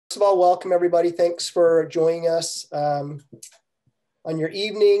First of all, welcome everybody. Thanks for joining us on your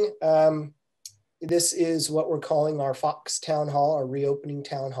evening. This is what we're calling our Fox Town Hall, our reopening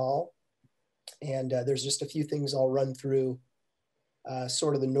town hall. And there's just a few things I'll run through,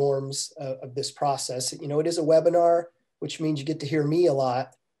 sort of the norms of this process. You know, it is a webinar, which means you get to hear me a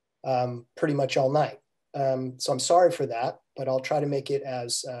lot, pretty much all night. So I'm sorry for that, but I'll try to make it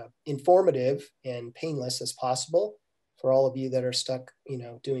as informative and painless as possible for all of you that are stuck, you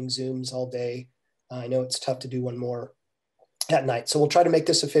know, doing Zooms all day. I know it's tough to do one more at night. So we'll try to make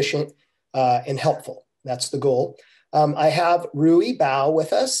this efficient and helpful. That's the goal. I have Rui Bao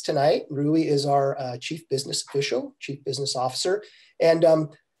with us tonight. Rui is our Chief Business Officer. And her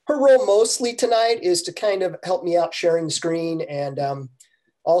role mostly tonight is to kind of help me out sharing the screen and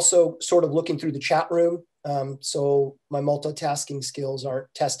also sort of looking through the chat room. So my multitasking skills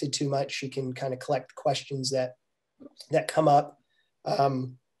aren't tested too much. She can kind of collect questions that come up,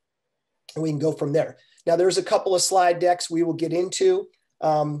 and we can go from there. Now, there's a couple of slide decks we will get into,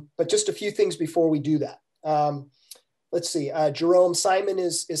 but just a few things before we do that. Let's see, Jerome Simon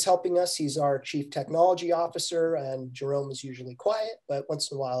is helping us. He's our Chief Technology Officer, and Jerome is usually quiet, but once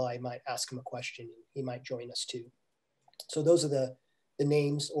in a while I might ask him a question and he might join us too. So those are the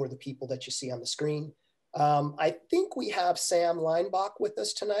names or the people that you see on the screen. I think we have Sam Leinbach with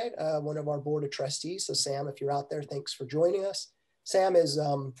us tonight, one of our board of trustees. So Sam, if you're out there, thanks for joining us. Sam is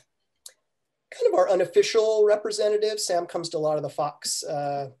kind of our unofficial representative. Sam comes to a lot of the Fox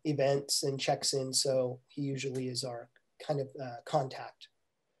events and checks in. So he usually is our kind of contact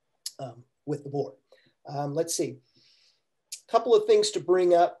with the board. Let's see, a couple of things to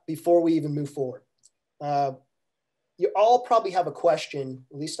bring up before we even move forward. You all probably have a question,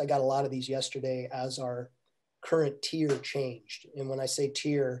 at least I got a lot of these yesterday, as our current tier changed. And when I say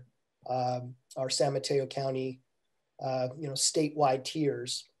tier, our San Mateo County, statewide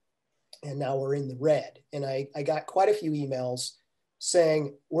tiers, and now we're in the red. And I got quite a few emails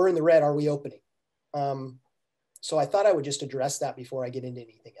saying, we're in the red, are we opening? So I thought I would just address that before I get into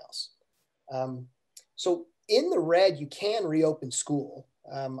anything else. So in the red, you can reopen school.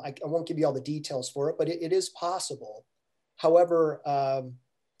 I won't give you all the details for it, but it is possible. However,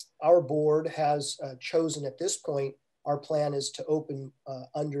 our board has chosen at this point, our plan is to open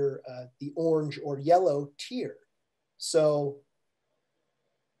under the orange or yellow tier. So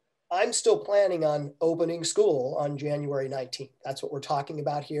I'm still planning on opening school on January 19th. That's what we're talking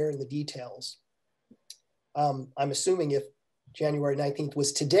about here in the details. I'm assuming if January 19th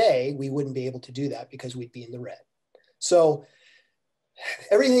was today, we wouldn't be able to do that because we'd be in the red. So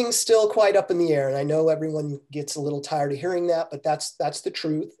everything's still quite up in the air, and I know everyone gets a little tired of hearing that, but that's the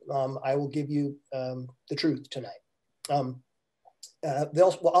truth. I will give you the truth tonight. I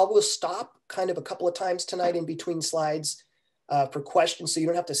will stop kind of a couple of times tonight in between slides for questions, so you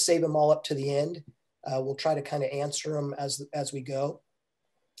don't have to save them all up to the end. We'll try to kind of answer them as we go,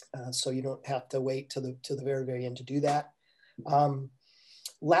 so you don't have to wait to the very, very end to do that.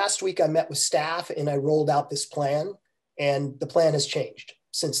 Last week I met with staff and I rolled out this plan. And the plan has changed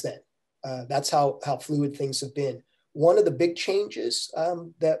since then. That's how fluid things have been. One of the big changes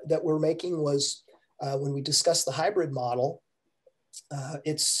that we're making was when we discussed the hybrid model,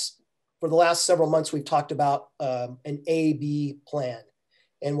 it's for the last several months, we've talked about an A-B plan.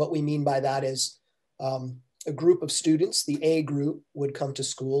 And what we mean by that is a group of students, the A group would come to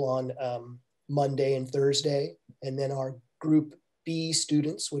school on Monday and Thursday. And then our group B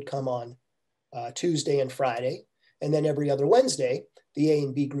students would come on Tuesday and Friday. And then every other Wednesday, the A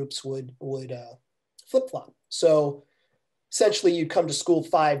and B groups would flip-flop. So essentially, you'd come to school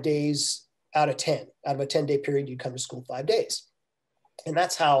 5 days out of 10. Out of a 10-day period, you'd come to school 5 days. And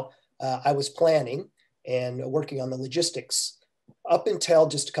that's how I was planning and working on the logistics up until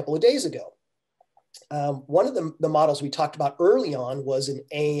just a couple of days ago. One of the models we talked about early on was an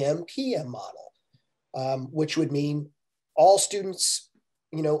AM-PM model, which would mean all students,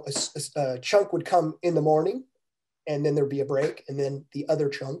 you know, a chunk would come in the morning, and then there'd be a break, and then the other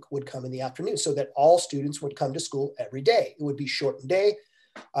chunk would come in the afternoon, so that all students would come to school every day. It would be shortened day,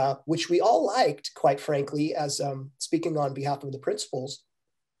 which we all liked, quite frankly, as speaking on behalf of the principals.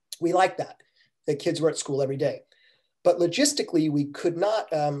 We liked that kids were at school every day. But logistically, we could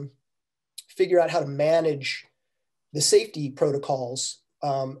not figure out how to manage the safety protocols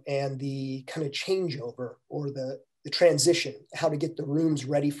and the kind of changeover or the transition, how to get the rooms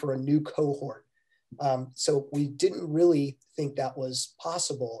ready for a new cohort. So we didn't really think that was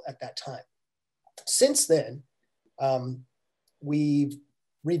possible at that time. Since then, we've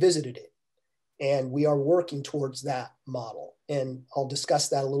revisited it and we are working towards that model. And I'll discuss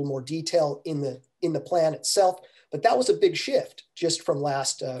that a little more detail in the plan itself. But that was a big shift just from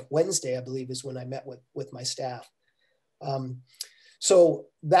last Wednesday, I believe, is when I met with my staff. So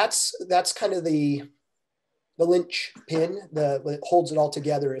that's kind of the linchpin, what holds it all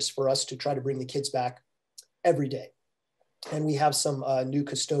together is for us to try to bring the kids back every day. And we have some new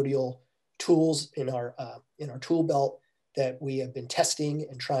custodial tools in our tool belt that we have been testing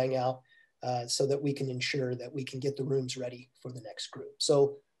and trying out so that we can ensure that we can get the rooms ready for the next group.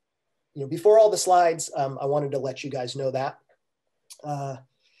 So, before all the slides, I wanted to let you guys know that.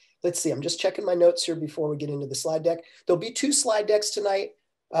 Let's see, I'm just checking my notes here before we get into the slide deck. There'll be 2 slide decks tonight.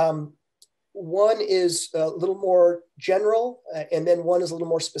 One is a little more general, and then one is a little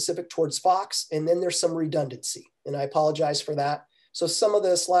more specific towards Fox, and then there's some redundancy, and I apologize for that. So some of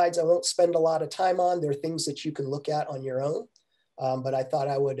the slides I won't spend a lot of time on. They're things that you can look at on your own, but I thought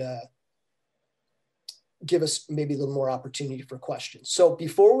I would give us maybe a little more opportunity for questions. So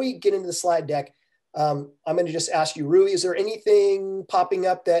before we get into the slide deck, I'm going to just ask you, Rui, is there anything popping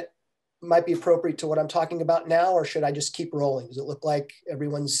up that might be appropriate to what I'm talking about now, or should I just keep rolling? Does it look like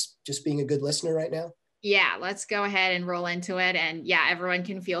everyone's just being a good listener right now? Yeah, let's go ahead and roll into it. And yeah, everyone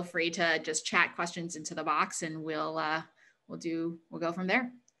can feel free to just chat questions into the box, and we'll go from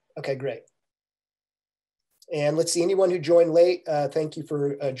there. Okay, great. And let's see, anyone who joined late, thank you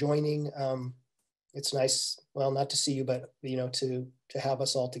for joining. It's nice, well, not to see you, but to have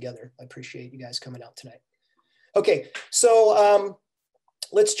us all together. I appreciate you guys coming out tonight. Okay, so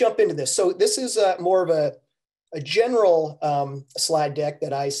let's jump into this. So this is more of a general slide deck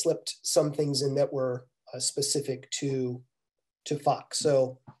that I slipped some things in that were specific to Fox.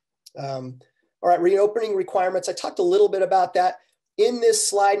 So, all right, reopening requirements. I talked a little bit about that in this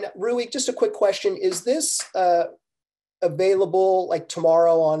slide. Rui, just a quick question. Is this available like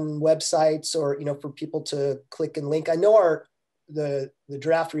tomorrow on websites, or for people to click and link? I know the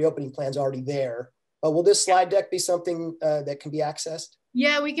draft reopening plan's already there, but will this slide deck be something that can be accessed?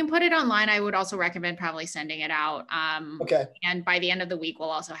 Yeah, we can put it online. I would also recommend probably sending it out. Okay. And by the end of the week, we'll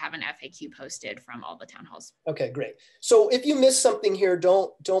also have an FAQ posted from all the town halls. Okay, great. So if you miss something here,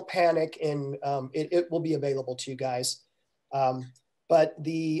 don't panic, and it will be available to you guys. But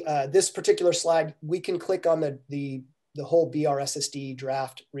this particular slide, we can click on the whole BRSSD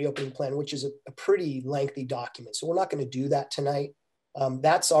draft reopening plan, which is a pretty lengthy document. So we're not going to do that tonight.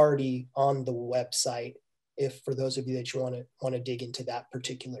 That's already on the website, if for those of you that you want to dig into that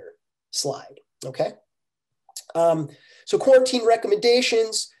particular slide. Okay. So quarantine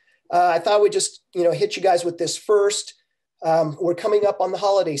recommendations. I thought we'd just hit you guys with this first. We're coming up on the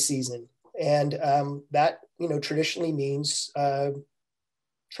holiday season, and that traditionally means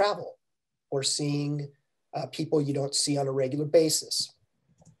travel or seeing people you don't see on a regular basis.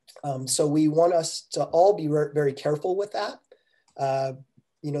 So we want us to all be very careful with that.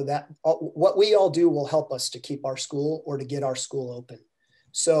 What we all do will help us to keep our school or to get our school open.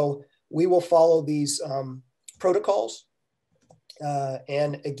 So we will follow these protocols.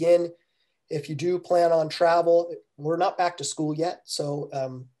 And again, if you do plan on travel, we're not back to school yet. So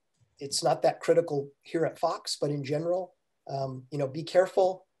it's not that critical here at Fox, but in general, be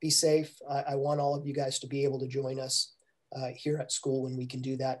careful, be safe. I want all of you guys to be able to join us here at school when we can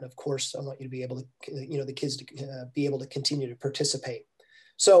do that. And of course, I want you to be able to, the kids to be able to continue to participate.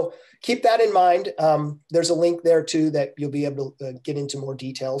 So keep that in mind. There's a link there too that you'll be able to get into more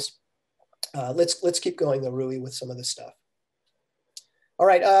details. Let's keep going though, Rui, with some of this stuff. All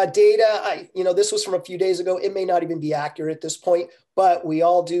right, data. This was from a few days ago. It may not even be accurate at this point, but we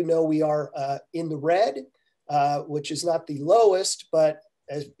all do know we are in the red, which is not the lowest, but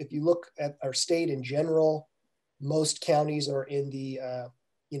if you look at our state in general, most counties are in the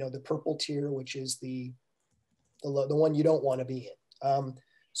the purple tier, which is the one you don't want to be in.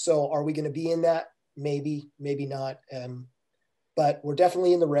 So are we going to be in that? Maybe, maybe not. But we're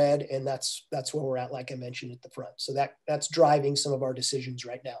definitely in the red, and that's where we're at, like I mentioned at the front. So that's driving some of our decisions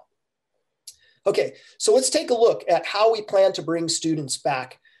right now. Okay, so let's take a look at how we plan to bring students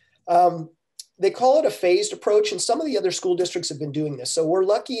back. They call it a phased approach, and some of the other school districts have been doing this. So we're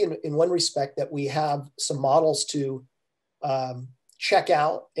lucky in one respect that we have some models to check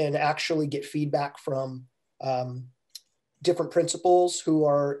out and actually get feedback from different principals who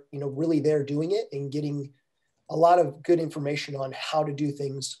are really there doing it and getting a lot of good information on how to do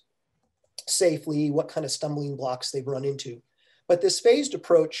things safely, what kind of stumbling blocks they've run into. But this phased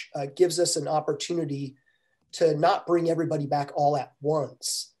approach gives us an opportunity to not bring everybody back all at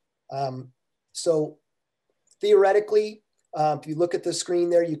once. So theoretically, if you look at the screen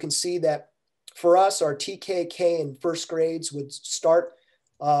there, you can see that for us, our TKK in first grades would start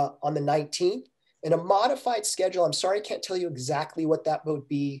on the 19th. In a modified schedule, I'm sorry, I can't tell you exactly what that would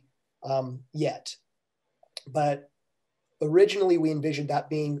be yet. but originally we envisioned that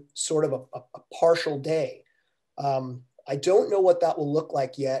being sort of a partial day. I don't know what that will look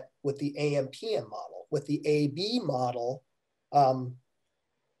like yet with the AM/PM model. With the AB model,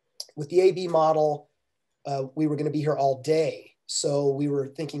 we were going to be here all day. So we were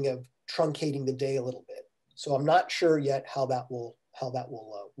thinking of truncating the day a little bit. So I'm not sure yet how that will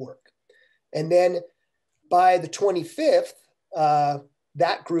work. And then by the 25th,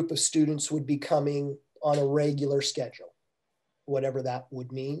 that group of students would be coming on a regular schedule, whatever that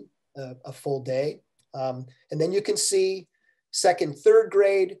would mean, a full day. And then you can see second, third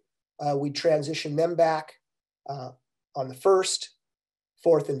grade, we transition them back on the 1st,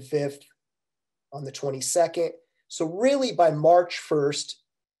 4th and 5th on the 22nd. So really by March 1st,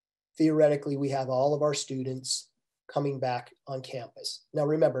 theoretically, we have all of our students coming back on campus. Now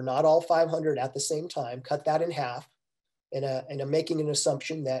remember, not all 500 at the same time, cut that in half. And I'm making an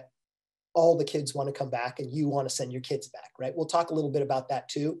assumption that all the kids want to come back and you want to send your kids back, right? We'll talk a little bit about that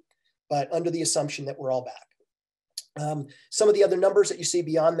too, but under the assumption that we're all back. Some of the other numbers that you see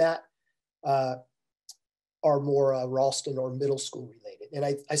beyond that are more Ralston or middle school related. And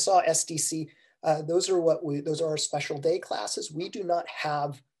I saw SDC, those are our special day classes. We do not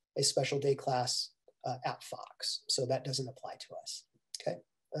have a special day class at Fox, so that doesn't apply to us. Okay,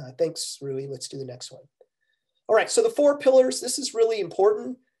 thanks, Rui. Let's do the next one. All right, so the 4 pillars, this is really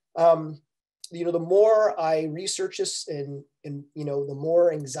important. The more I research this and the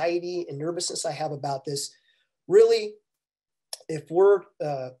more anxiety and nervousness I have about this, really, if we're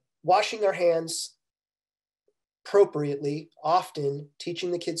washing our hands appropriately, often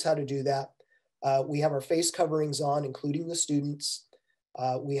teaching the kids how to do that, we have our face coverings on, including the students.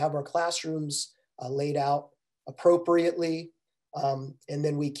 We have our classrooms laid out appropriately. And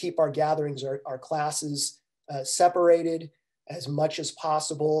then we keep our gatherings, our classes separated as much as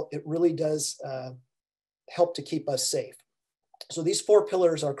possible. It really does help to keep us safe. So these 4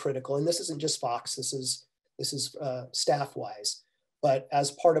 pillars are critical. And this isn't just Fox, this is staff-wise. But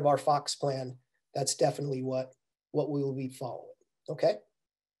as part of our Fox plan, that's definitely what we will be following. Okay?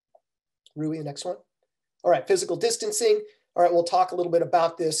 Rui, next one. All right, physical distancing. All right, we'll talk a little bit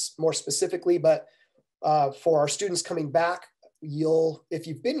about this more specifically, but for our students coming back, if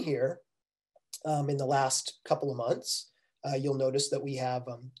you've been here in the last couple of months, you'll notice that we have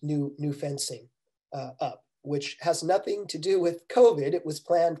new fencing up, which has nothing to do with COVID. It was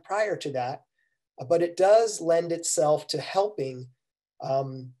planned prior to that, but it does lend itself to helping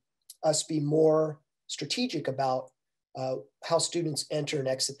us be more strategic about how students enter and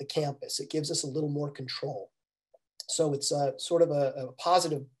exit the campus. It gives us a little more control. So it's sort of a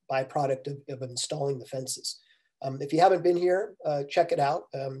positive byproduct of installing the fences. If you haven't been here, check it out.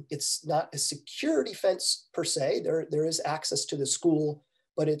 It's not a security fence per se. There is access to the school,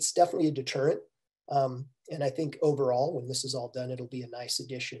 but it's definitely a deterrent. And I think overall, when this is all done, it'll be a nice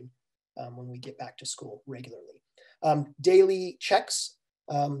addition when we get back to school regularly. Daily checks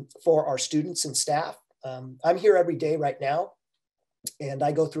for our students and staff. I'm here every day right now, and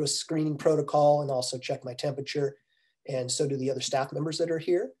I go through a screening protocol and also check my temperature. And so do the other staff members that are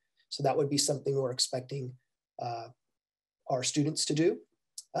here. So that would be something we're expecting our students to do.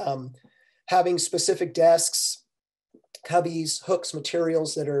 Having specific desks, cubbies, hooks,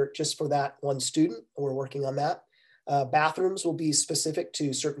 materials that are just for that one student. We're working on that. Bathrooms will be specific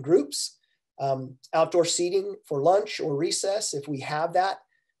to certain groups. Outdoor seating for lunch or recess, if we have that,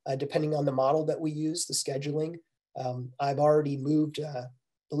 depending on the model that we use, the scheduling. I've already moved,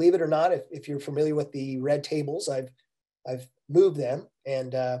 believe it or not, if you're familiar with the red tables, I've moved them,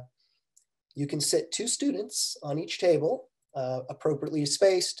 and you can sit 2 students on each table, appropriately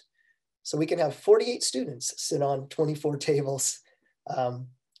spaced. So we can have 48 students sit on 24 tables,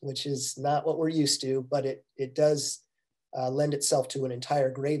 which is not what we're used to, but it does lend itself to an entire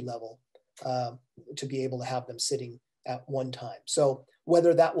grade level to be able to have them sitting at one time. So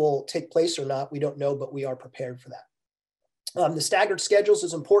whether that will take place or not, we don't know, but we are prepared for that. The staggered schedules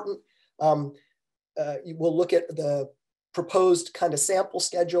is important. We'll look at the proposed kind of sample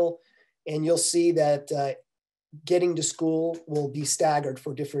schedule, and you'll see that getting to school will be staggered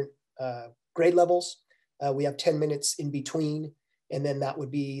for different grade levels. We have 10 minutes in between, and then that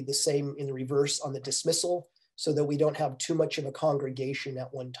would be the same in the reverse on the dismissal, so that we don't have too much of a congregation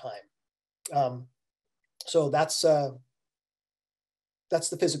at one time. So that's the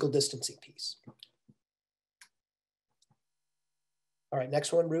physical distancing piece. All right,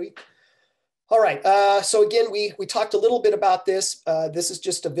 next one, Rui. All right, so again, we talked a little bit about this. This is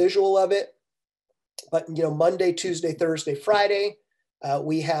just a visual of it, but Monday, Tuesday, Thursday, Friday,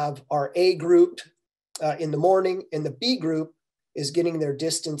 we have our A group in the morning, and the B group is getting their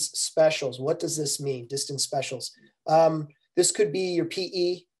distance specials. What does this mean, distance specials? This could be your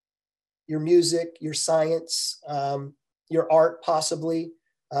PE, your music, your science, your art possibly.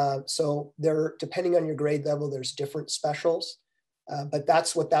 So there, depending on your grade level, there's different specials, but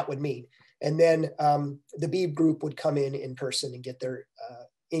that's what that would mean. And then the B group would come in person and get their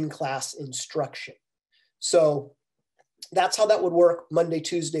in-class instruction. So that's how that would work Monday,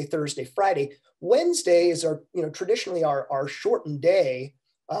 Tuesday, Thursday, Friday. Wednesday is our, traditionally our shortened day.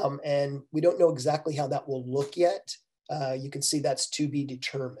 And we don't know exactly how that will look yet. You can see that's to be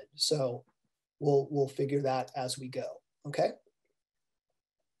determined. So we'll figure that as we go, okay?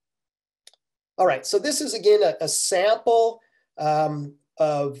 All right, so this is again a sample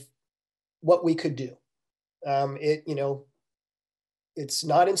of what we could do. It's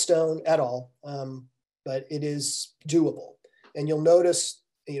not in stone at all, but it is doable. And you'll notice,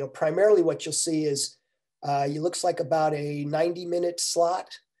 primarily what you'll see is it looks like about a 90-minute slot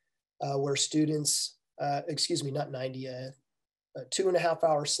where students, not 90, a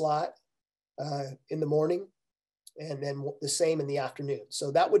 2.5-hour slot in the morning, and then the same in the afternoon.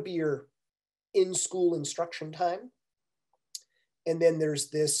 So that would be your in-school instruction time. And then there's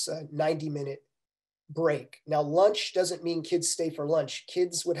this 90-minute break. Now, lunch doesn't mean kids stay for lunch.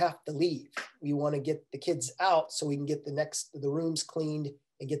 Kids would have to leave. We want to get the kids out so we can get the rooms cleaned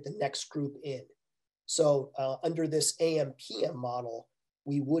and get the next group in. So under this AM/PM model,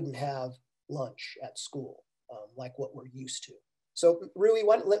 we wouldn't have lunch at school like what we're used to. So Rui,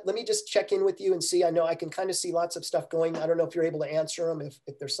 let me just check in with you and see. I know I can kind of see lots of stuff going. I don't know if you're able to answer them,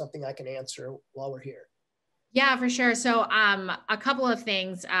 if there's something I can answer while we're here. Yeah, for sure. So a couple of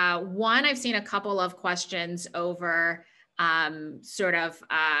things. One, I've seen a couple of questions over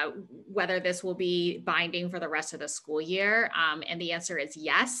whether this will be binding for the rest of the school year. And the answer is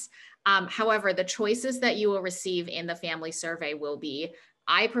yes. However, the choices that you will receive in the family survey will be,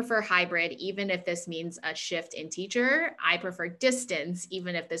 I prefer hybrid, even if this means a shift in teacher. I prefer distance,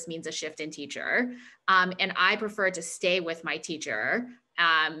 even if this means a shift in teacher. And I prefer to stay with my teacher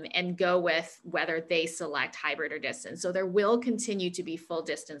and go with whether they select hybrid or distance. So there will continue to be full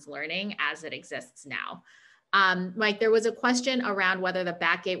distance learning as it exists now. Mike, there was a question around whether the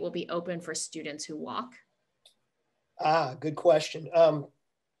back gate will be open for students who walk. Good question.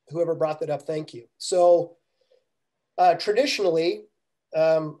 Whoever brought that up, thank you. So traditionally,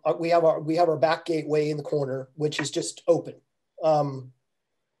 we have our back gateway in the corner, which is just open.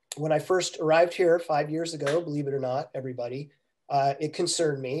 When I first arrived here 5 years ago, believe it or not, everybody, it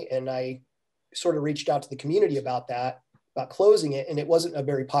concerned me, and I sort of reached out to the community about closing it, and it wasn't a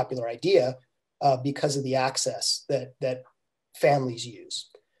very popular idea because of the access that families use.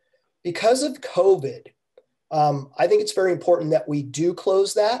 Because of COVID, I think it's very important that we do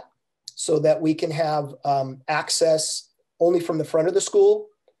close that so that we can have access only from the front of the school,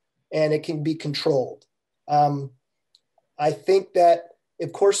 and it can be controlled. I think that,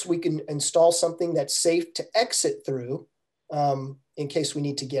 of course, we can install something that's safe to exit through in case we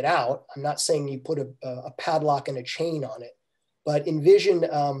need to get out. I'm not saying you put a padlock and a chain on it, but envision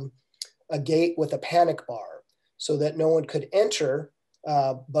a gate with a panic bar so that no one could enter,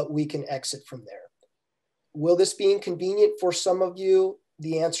 but we can exit from there. Will this be inconvenient for some of you?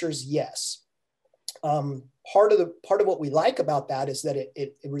 The answer is yes. Part of what we like about that is that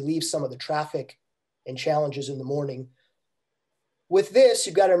it relieves some of the traffic and challenges in the morning. With this,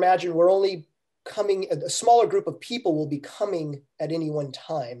 you've got to imagine we're only coming, a smaller group of people will be coming at any one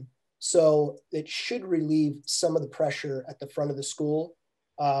time. So it should relieve some of the pressure at the front of the school.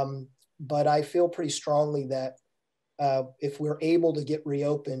 But I feel pretty strongly that if we're able to get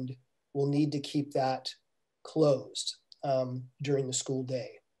reopened, we'll need to keep that closed during the school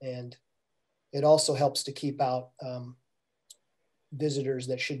day. And it also helps to keep out visitors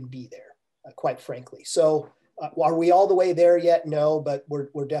that shouldn't be there, quite frankly. So are we all the way there yet? No, but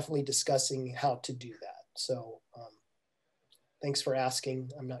we're definitely discussing how to do that. So thanks for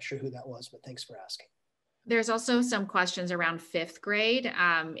asking. I'm not sure who that was, but thanks for asking. There's also some questions around 5th grade,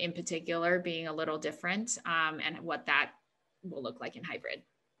 in particular, being a little different and what that will look like in hybrid.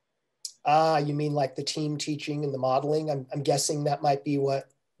 You mean like the team teaching and the modeling? I'm guessing that might be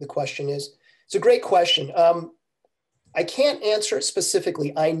what the question is. It's a great question. I can't answer it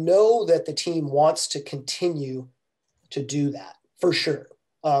specifically. I know that the team wants to continue to do that for sure,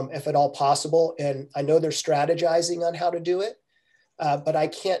 if at all possible. And I know they're strategizing on how to do it, but I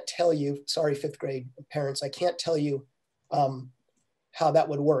can't tell you, sorry, 5th grade parents, I can't tell you how that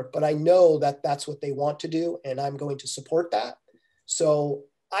would work, but I know that that's what they want to do, and I'm going to support that. So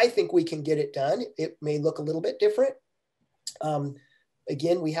I think we can get it done. It may look a little bit different.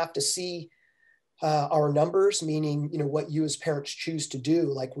 Again, we have to see our numbers, meaning, what you as parents choose to do,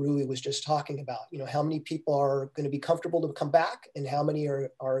 like Rui was just talking about, how many people are going to be comfortable to come back and how many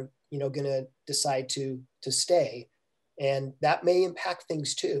are going to decide to stay. And that may impact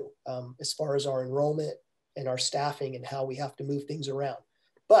things too, as far as our enrollment and our staffing and how we have to move things around.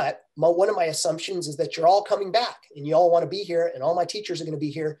 But one of my assumptions is that you're all coming back and you all want to be here and all my teachers are going to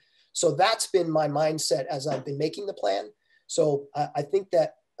be here. So that's been my mindset as I've been making the plan. So I think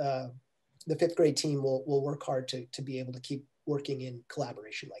that the fifth grade team will work hard to be able to keep working in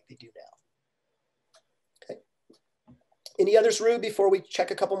collaboration like they do now. Okay. Any others, Rue, before we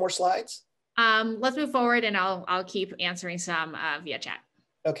check a couple more slides? Let's move forward and I'll keep answering some via chat.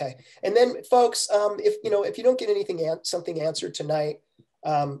 Okay. And then folks, if you don't get something answered tonight,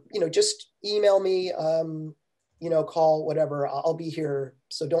 just email me, call, whatever, I'll be here.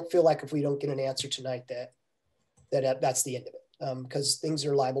 So don't feel like if we don't get an answer tonight that's the end of it, because things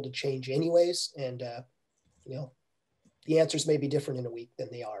are liable to change anyways. And, the answers may be different in a week than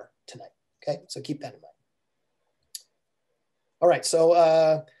they are tonight. Okay. So keep that in mind. All right.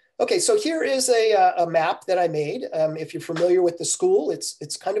 So, okay. So here is a map that I made. If you're familiar with the school,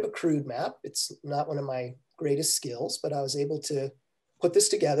 it's kind of a crude map. It's not one of my greatest skills, but I was able to put this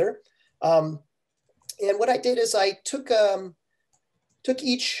together. And what I did is I took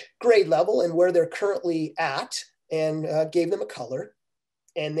each grade level and where they're currently at and gave them a color.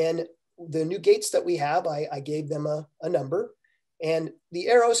 And then the new gates that we have, I gave them a number. And the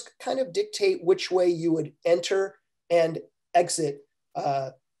arrows kind of dictate which way you would enter and exit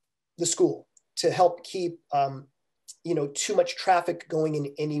the school to help keep too much traffic going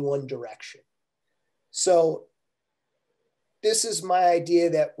in any one direction. So this is my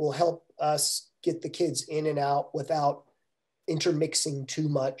idea that will help us get the kids in and out without intermixing too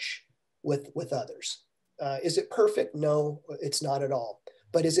much with others. Is it perfect? No, it's not at all.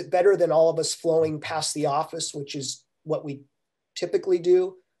 But is it better than all of us flowing past the office, which is what we typically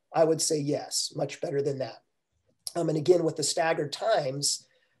do? I would say yes, much better than that. And again, with the staggered times,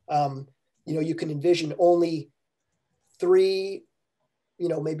 you can envision only maybe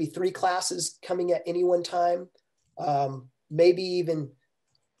three classes coming at any one time, maybe even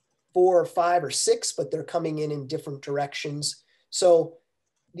 4 or 5 or 6, but they're coming in different directions. So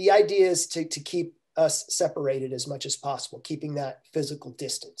the idea is to keep us separated as much as possible, keeping that physical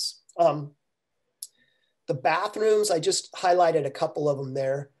distance. The bathrooms, I just highlighted a couple of them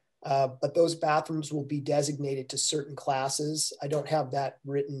there, but those bathrooms will be designated to certain classes. I don't have that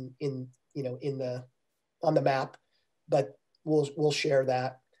written on the map, but we'll share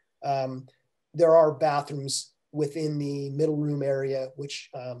that. There are bathrooms within the middle room area,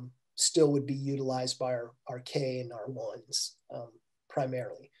 which still would be utilized by our K and our ones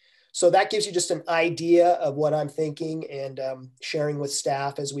primarily. So that gives you just an idea of what I'm thinking and sharing with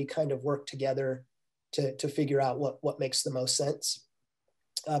staff as we kind of work together to figure out what makes the most sense.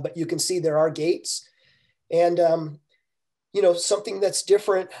 But you can see there are gates. And, something that's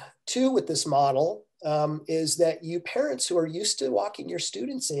different too with this model is that you parents who are used to walking your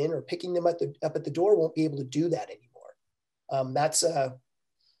students in or picking them up at the door won't be able to do that anymore. That's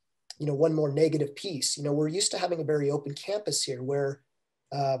one more negative piece. We're used to having a very open campus here where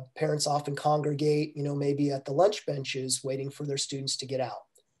parents often congregate, maybe at the lunch benches waiting for their students to get out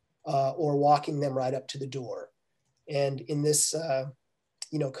or walking them right up to the door. And in this,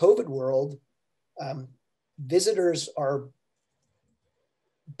 COVID world, visitors are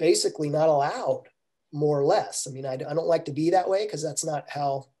basically not allowed, more or less. I mean, I don't like to be that way because that's not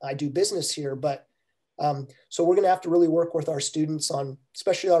how I do business here. But so we're going to have to really work with our students on,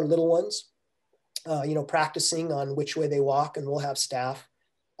 especially our little ones, practicing on which way they walk, and we'll have staff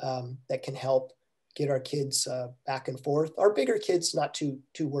that can help get our kids back and forth. Our bigger kids, not too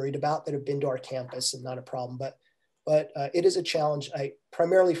worried about, that have been to our campus and not a problem, but it is a challenge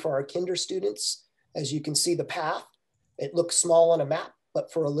primarily for our kinder students. As you can see the path, it looks small on a map,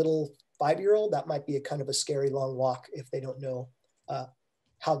 but for a little 5-year-old, that might be a kind of a scary long walk if they don't know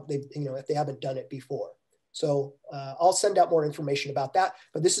how they, if they haven't done it before. So I'll send out more information about that,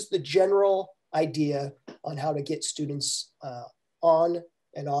 but this is the general idea on how to get students on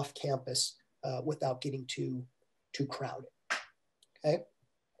and off campus without getting too crowded. Okay.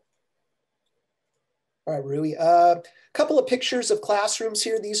 All right, Rui. A couple of pictures of classrooms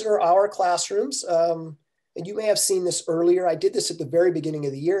here. These are our classrooms. And you may have seen this earlier. I did this at the very beginning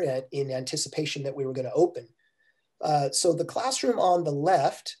of the year in anticipation that we were going to open. So the classroom on the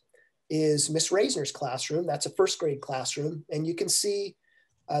left is Miss Reisner's classroom. That's a first grade classroom. And you can see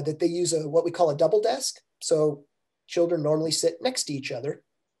that they use what we call a double desk. So children normally sit next to each other.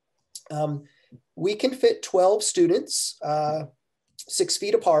 We can fit 12 students 6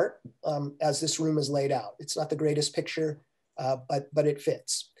 feet apart as this room is laid out. It's not the greatest picture, but it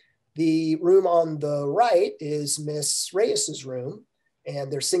fits. The room on the right is Miss Reyes's room,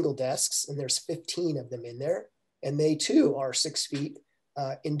 and they're single desks, and there's 15 of them in there, and they too are 6 feet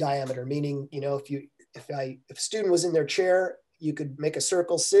in diameter. Meaning, you know, if a student was in their chair, you could make a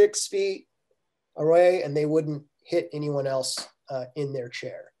circle 6 feet away, and they wouldn't hit anyone else in their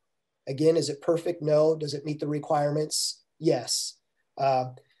chair. Again, is it perfect? No. Does it meet the requirements? Yes.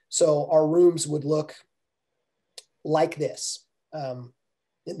 So our rooms would look like this. And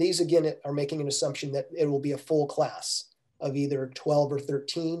these, again, are making an assumption that it will be a full class of either 12 or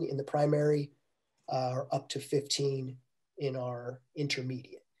 13 in the primary or up to 15 in our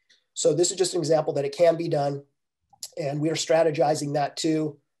intermediate. So this is just an example that it can be done. And we are strategizing that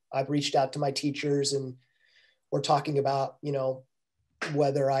too. I've reached out to my teachers and we're talking about, you know,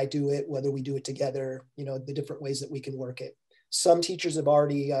 whether I do it, whether we do it together, you know, the different ways that we can work it. Some teachers have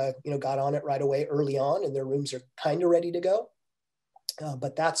already, you know, got on it right away early on, and their rooms are kind of ready to go.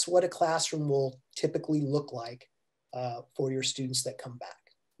 But that's what a classroom will typically look like for your students that come back,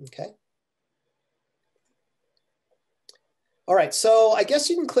 okay? All right, so I guess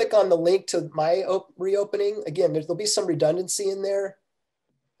you can click on the link to my reopening. Again, there'll be some redundancy in there,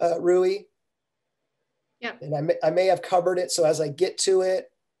 Rui. Yeah. And I may have covered it, so as I get to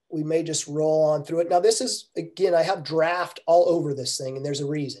it, we may just roll on through it. Now this is, again, I have draft all over this thing, and there's a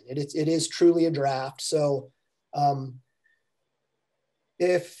reason. It is truly a draft. So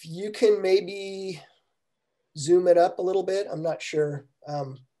if you can maybe zoom it up a little bit, I'm not sure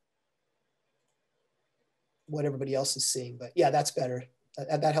what everybody else is seeing, but yeah, that's better.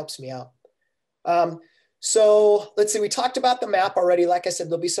 That helps me out. So let's see, we talked about the map already. Like I said,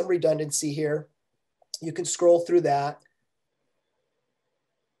 there'll be some redundancy here. You can scroll through that.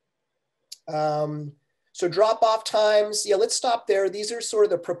 So drop off times, yeah, let's stop there. These are sort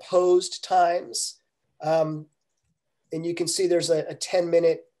of the proposed times. And you can see there's a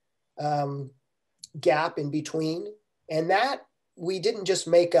 10-minute gap in between. And that we didn't just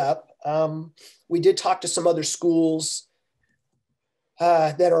make up. We did talk to some other schools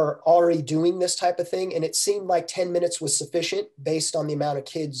that are already doing this type of thing. And it seemed like 10 minutes was sufficient based on the amount of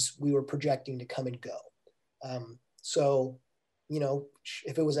kids we were projecting to come and go. So, you know,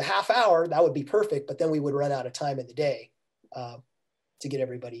 if it was a half hour, that would be perfect, but then we would run out of time in the day to get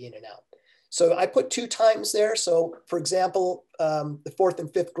everybody in and out. So I put 2 times there. So for example, the 4th and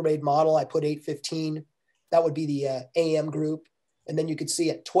 5th grade model, I put 8:15. That would be the AM group. And then you could see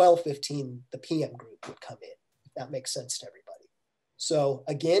at 12:15, the PM group would come in, if that makes sense to everybody. So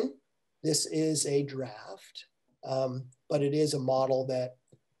again, this is a draft, but it is a model that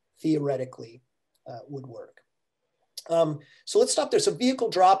theoretically would work. So let's stop there. So vehicle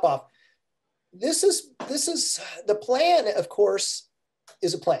drop off. This is the plan, of course,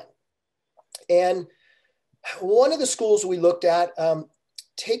 is a plan. And one of the schools we looked at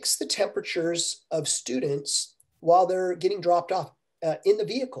takes the temperatures of students while they're getting dropped off in the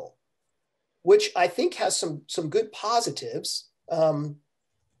vehicle, which I think has some good positives,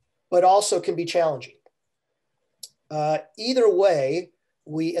 but also can be challenging. Either way,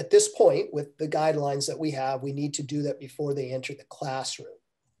 we, at this point, with the guidelines that we have, we need to do that before they enter the classroom.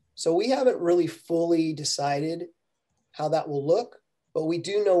 So we haven't really fully decided how that will look, but we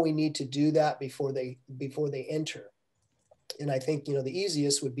do know we need to do that before they enter. And I think, you know, the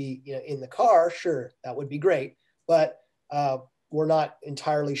easiest would be, you know, in the car. Sure, that would be great, but we're not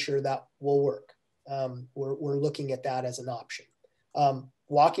entirely sure that will work. We're looking at that as an option.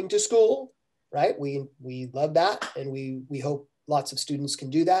 Walking to school, right? We love that, and we hope lots of students can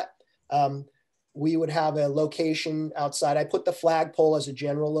do that. We would have a location outside. I put the flagpole as a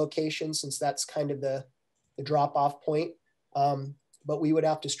general location since that's kind of the drop-off point. But we would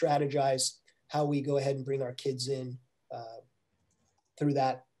have to strategize how we go ahead and bring our kids in through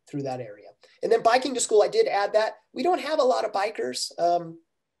that area. And then biking to school, I did add that. We don't have a lot of bikers.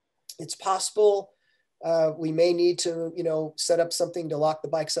 It's possible we may need to, you know, set up something to lock the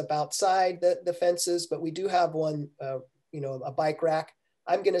bikes up outside the fences, but we do have one, you know, a bike rack.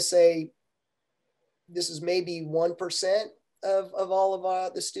 I'm going to say this is maybe 1% of all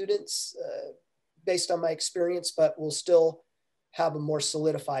of the students based on my experience, but we'll still have a more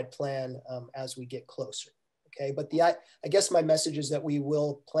solidified plan as we get closer. Okay, but I guess my message is that we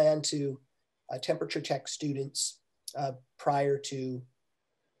will plan to temperature check students prior to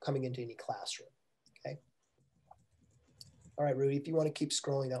coming into any classroom. Okay. All right, Rudy, if you want to keep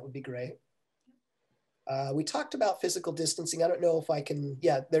scrolling, that would be great. We talked about physical distancing. I don't know if I can,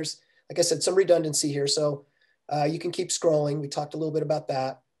 yeah, there's, like I said, some redundancy here. So you can keep scrolling. We talked a little bit about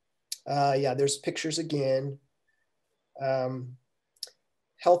that. Yeah, there's pictures again.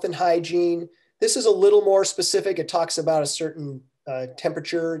 health and hygiene. This is a little more specific. It talks about a certain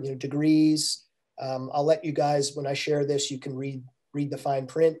temperature, degrees. I'll let you guys, when I share this, you can read the fine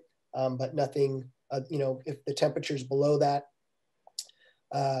print, but nothing, if the temperature is below that,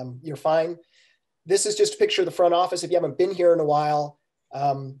 you're fine. This is just a picture of the front office. If you haven't been here in a while,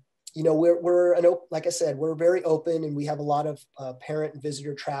 like I said, we're very open, and we have a lot of parent and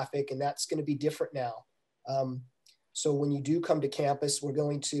visitor traffic, and that's going to be different now. So when you do come to campus, we're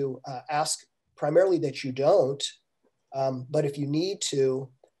going to ask primarily that you don't, but if you need to,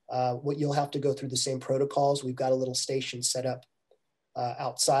 what you'll have to go through the same protocols. We've got a little station set up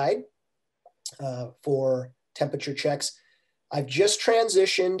outside for temperature checks. I've just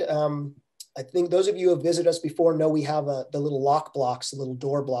transitioned. I think those of you who have visited us before know we have the little lock blocks, the little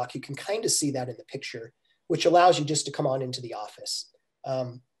door block. You can kind of see that in the picture, which allows you just to come on into the office,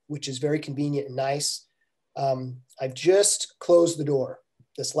 which is very convenient and nice. I've just closed the door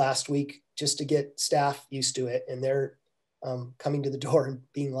this last week just to get staff used to it, and they're coming to the door and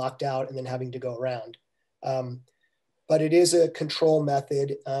being locked out and then having to go around. But it is a control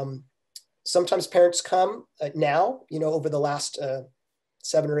method. Sometimes parents come now, over the last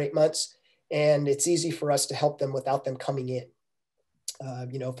 7 or 8 months, and it's easy for us to help them without them coming in.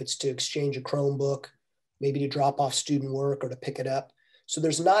 If it's to exchange a Chromebook, maybe to drop off student work or to pick it up. So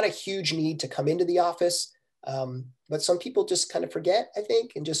there's not a huge need to come into the office, but some people just kind of forget, I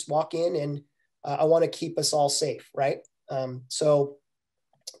think, and just walk in, and I want to keep us all safe, right? So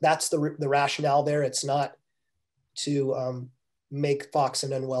that's the rationale there. It's not to make Fox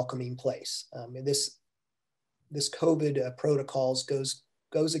an unwelcoming place. This COVID protocols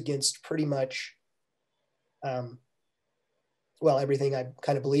goes against pretty much, everything I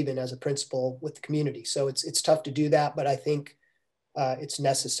kind of believe in as a principal with the community. So it's tough to do that, but I think it's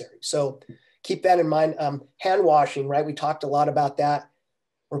necessary. So keep that in mind. Hand washing, right? We talked a lot about that.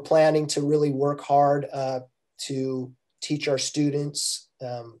 We're planning to really work hard to teach our students,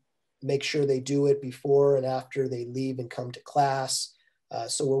 make sure they do it before and after they leave and come to class.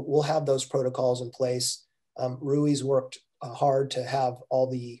 So we'll have those protocols in place. Rui's worked hard to have all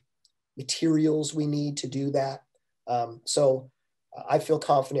the materials we need to do that. So I feel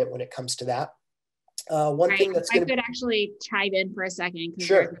confident when it comes to that. One thing that's I could actually chime in for a second, because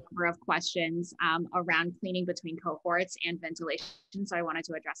there's a number of questions around cleaning between cohorts and ventilation. So I wanted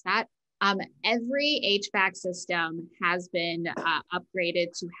to address that. Every HVAC system has been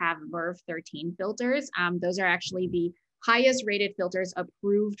upgraded to have MERV 13 filters. Those are actually the highest rated filters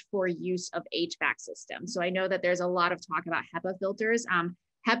approved for use of HVAC systems. So I know that there's a lot of talk about HEPA filters.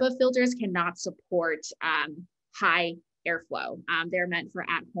 HEPA filters cannot support high airflow. They're meant for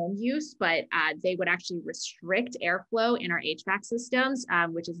at-home use, but they would actually restrict airflow in our HVAC systems,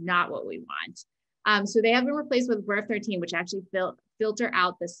 which is not what we want. So they have been replaced with MERV 13, which actually filter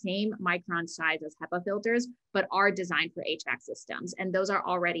out the same micron size as HEPA filters, but are designed for HVAC systems. And those are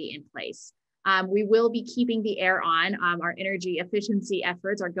already in place. We will be keeping the air on. Our energy efficiency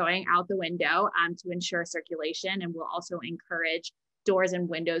efforts are going out the window to ensure circulation, and we'll also encourage doors and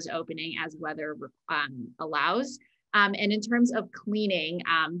windows opening as weather allows. And in terms of cleaning,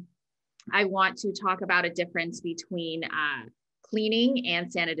 I want to talk about a difference between cleaning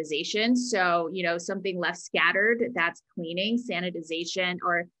and sanitization. So, something left scattered, that's cleaning. Sanitization,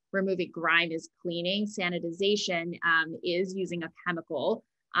 or removing grime, is cleaning. Sanitization is using a chemical.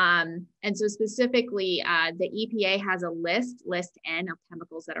 And so specifically, the EPA has a list N of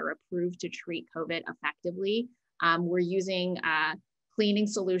chemicals that are approved to treat COVID effectively. We're using cleaning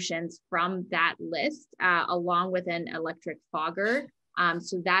solutions from that list, along with an electric fogger.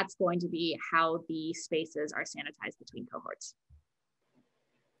 So that's going to be how the spaces are sanitized between cohorts.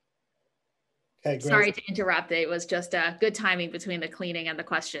 Okay, great. Sorry to interrupt. It was just a good timing between the cleaning and the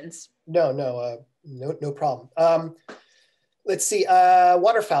questions. No problem. Let's see,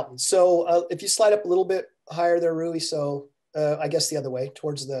 water fountains. So if you slide up a little bit higher there, Rui. So I guess the other way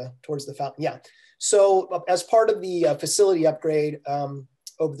towards the fountain. Yeah. So as part of the facility upgrade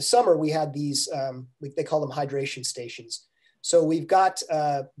over the summer, we had these, they call them hydration stations. So we've got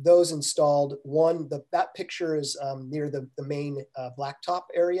those installed. That picture is near the main blacktop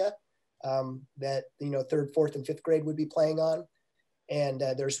area that, 3rd, 4th, and 5th grade would be playing on. And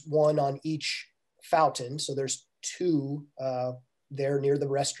there's one on each fountain. So there's 2 there near the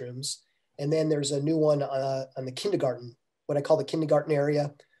restrooms. And then there's a new one on the kindergarten, what I call the kindergarten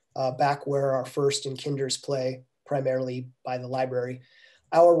area, back where our first and kinders play, primarily by the library.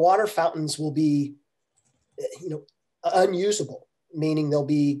 Our water fountains will be, unusable, meaning they'll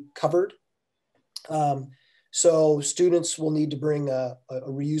be covered. So students will need to bring a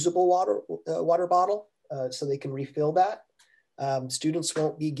reusable water bottle so they can refill that. Students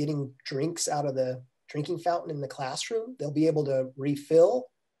won't be getting drinks out of the drinking fountain in the classroom. They'll be able to refill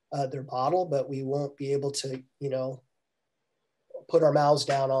their bottle, but we won't be able to, put our mouths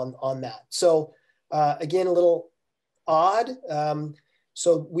down on that. So again, a little odd.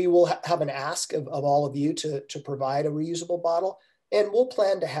 So we will have an ask of all of you to provide a reusable bottle. And we'll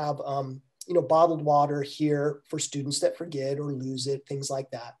plan to have, bottled water here for students that forget or lose it, things like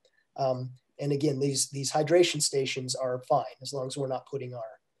that. And again, these hydration stations are fine as long as we're not putting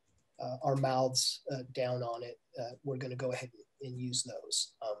our mouths down on it. We're going to go ahead and use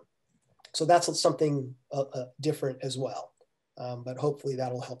those. So that's something different as well. But hopefully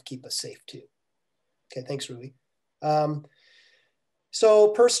that'll help keep us safe too. Okay, thanks, Rui. So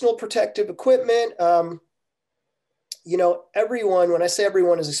personal protective equipment, everyone, when I say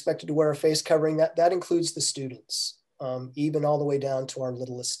everyone is expected to wear a face covering, that includes the students, even all the way down to our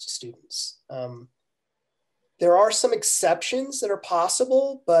littlest students. There are some exceptions that are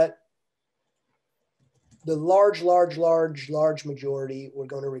possible, but the large majority, we're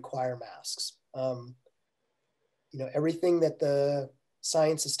going to require masks. Everything that the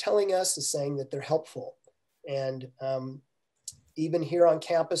science is telling us is saying that they're helpful. And even here on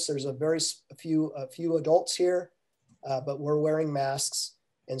campus, there's a few adults here, but we're wearing masks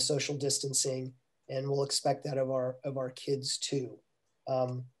and social distancing, and we'll expect that of our kids too.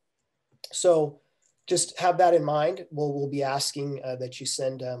 So just have that in mind. We'll be asking that you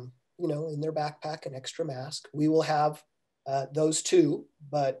send, in their backpack an extra mask. We will have those too,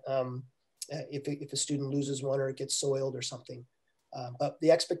 but if a student loses one or it gets soiled or something, but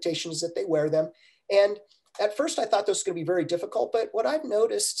the expectation is that they wear them. And at first I thought this was going to be very difficult, but what I've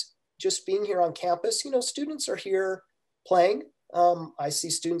noticed just being here on campus, students are here playing. I see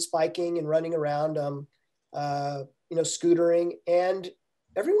students biking and running around, scootering, and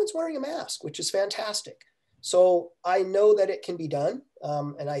everyone's wearing a mask, which is fantastic. So I know that it can be done.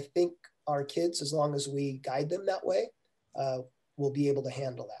 And I think our kids, as long as we guide them that way, will be able to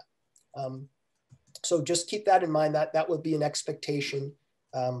handle that. So just keep that in mind, that would be an expectation.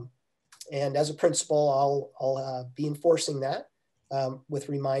 And as a principal, I'll be enforcing that with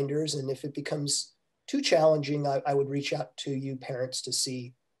reminders. And if it becomes too challenging, I would reach out to you parents to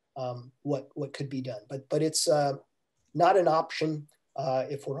see what could be done. But it's not an option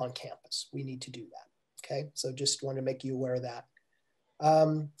if we're on campus. We need to do that. Okay, so just want to make you aware of that.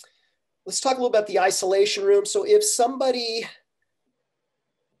 Let's talk a little about the isolation room. So if somebody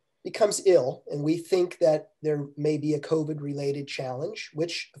becomes ill and we think that there may be a COVID related challenge,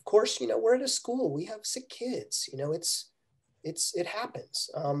 which of course, we're at a school, we have sick kids, it happens.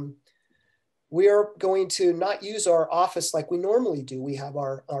 We are going to not use our office like we normally do. We have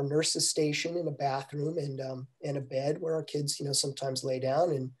our nurses station in a bathroom and a bed where our kids, sometimes lay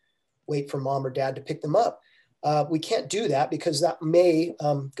down and wait for mom or dad to pick them up. We can't do that because that may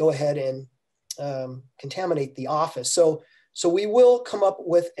go ahead and contaminate the office. So we will come up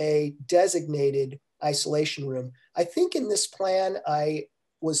with a designated isolation room. I think in this plan, I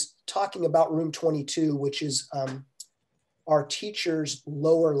was talking about room 22, which is our teacher's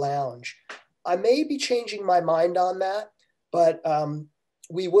lower lounge. I may be changing my mind on that, but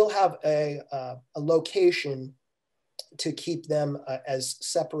we will have a location to keep them as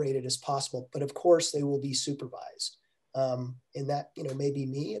separated as possible. But of course, they will be supervised. And that, may be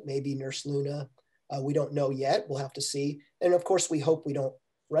me, it may be Nurse Luna. We don't know yet, we'll have to see. And of course, we hope we don't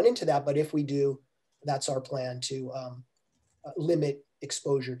run into that, but if we do, that's our plan to limit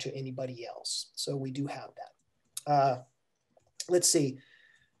exposure to anybody else. So we do have that. Let's see.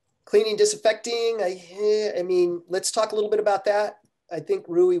 Cleaning, disinfecting, I mean, let's talk a little bit about that. I think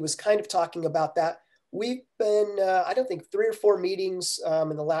Rui was kind of talking about that. We've been, I don't think 3 or 4 meetings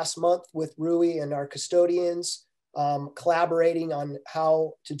in the last month with Rui and our custodians, collaborating on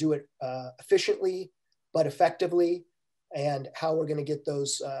how to do it efficiently, but effectively, and how we're gonna get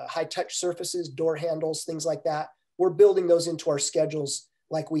those high touch surfaces, door handles, things like that. We're building those into our schedules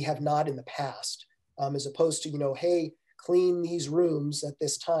like we have not in the past, as opposed to, hey, clean these rooms at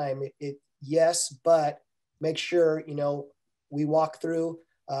this time. Yes, but make sure, we walk through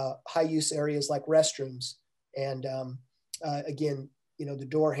high use areas like restrooms. And again, the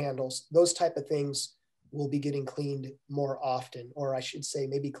door handles, those type of things will be getting cleaned more often, or I should say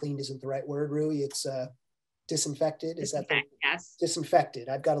maybe cleaned isn't the right word, Rui. It's disinfected. Is that the yes. Disinfected?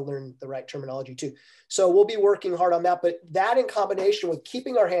 I've got to learn the right terminology too. So we'll be working hard on that, but that in combination with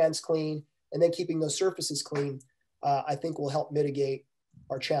keeping our hands clean and then keeping those surfaces clean, I think will help mitigate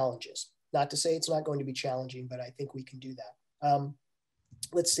our challenges. Not to say it's not going to be challenging, but I think we can do that.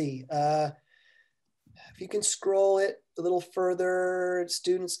 Let's see. If you can scroll it a little further,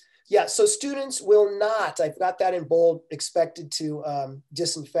 students. Yeah, so students will not, I've got that in bold, expected to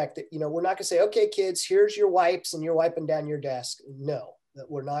disinfect it. You know, we're not gonna say, okay, kids, here's your wipes and you're wiping down your desk. No, that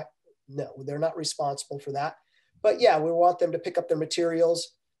we're not, no, they're not responsible for that. But yeah, we want them to pick up their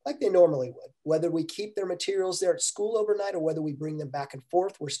materials like they normally would. Whether we keep their materials there at school overnight or whether we bring them back and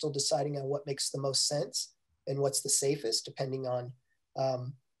forth, we're still deciding on what makes the most sense and what's the safest, depending on,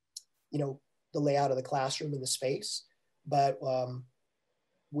 you know, the layout of the classroom and the space. But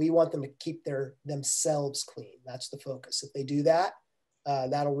we want them to keep themselves clean. That's the focus. If they do that,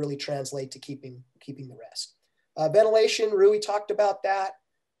 that'll really translate to keeping the rest. Ventilation, Rui talked about that.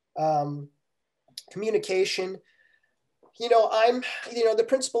 Communication. You know, the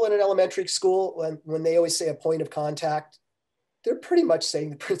principal in an elementary school, when they always say a point of contact, they're pretty much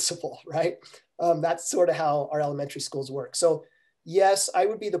saying the principal, right? That's sort of how our elementary schools work. So yes, I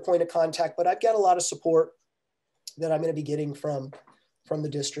would be the point of contact, but I've got a lot of support that I'm going to be getting from the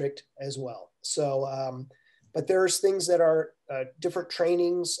district as well. So, but there's things that are different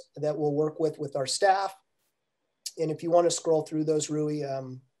trainings that we'll work with our staff. And if you want to scroll through those, Rui,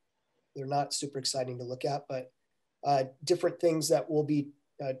 they're not super exciting to look at, but different things that we'll be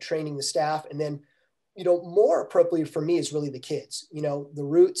training the staff. And then, you know, more appropriate for me is really the kids, you know, the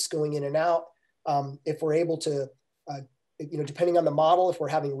routes going in and out. If we're able to, you know, depending on the model, if we're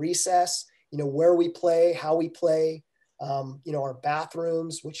having recess, you know, where we play, how we play, you know, our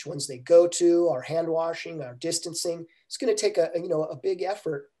bathrooms, which ones they go to, our hand washing, our distancing. It's going to take a big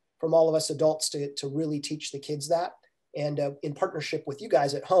effort from all of us adults to really teach the kids that. And in partnership with you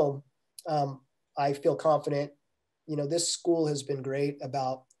guys at home, I feel confident, you know, this school has been great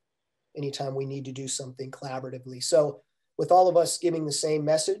about anytime we need to do something collaboratively. So with all of us giving the same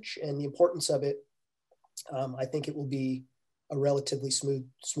message and the importance of it, I think it will be a relatively smooth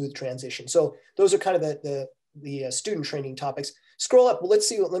transition. So those are kind of the student training topics. Scroll up. Let's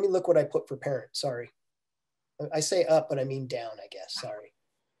see. Let me look what I put for parents. Sorry. I say up, but I mean down, I guess. Sorry.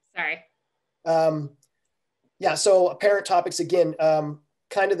 Yeah. So parent topics, again,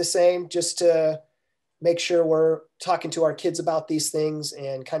 kind of the same, just to make sure we're talking to our kids about these things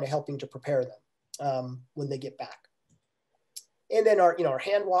and kind of helping to prepare them when they get back. And then our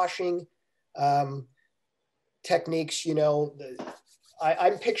hand washing techniques, you know,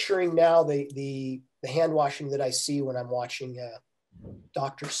 I'm picturing now the hand washing that I see when I'm watching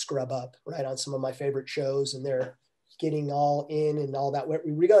doctors scrub up, right, on some of my favorite shows, and they're getting all in and all that.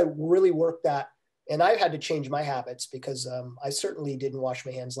 We gotta really work that. And I've had to change my habits because I certainly didn't wash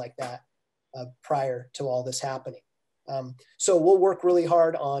my hands like that prior to all this happening. So we'll work really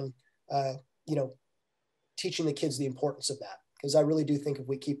hard on, you know, teaching the kids the importance of that, because I really do think if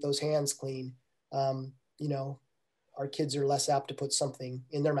we keep those hands clean, you know, our kids are less apt to put something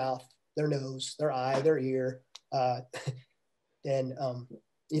in their mouth, their nose, their eye, their ear, than,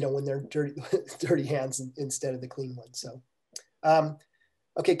 you know, when they're dirty hands instead of the clean ones. So,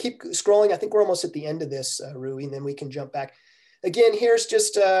 okay, keep scrolling. I think we're almost at the end of this, Rui, and then we can jump back. Again, here's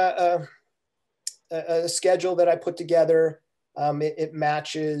just a schedule that I put together. It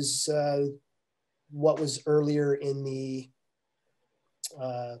matches what was earlier in the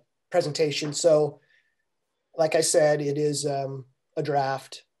presentation. So, like I said, it is a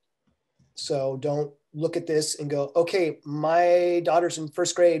draft. So don't look at this and go, okay, my daughter's in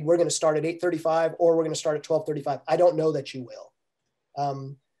first grade, we're going to start at 8:35 or we're going to start at 12:35. I don't know that you will.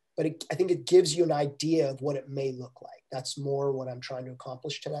 But I think it gives you an idea of what it may look like. That's more what I'm trying to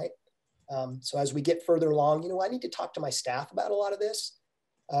accomplish tonight. So as we get further along, you know, I need to talk to my staff about a lot of this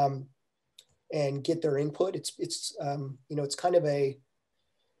and get their input. It's you know, it's kind of a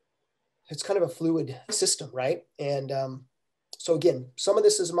fluid system, right? And so again, some of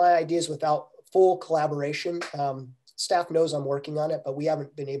this is my ideas without full collaboration. Staff knows I'm working on it, but we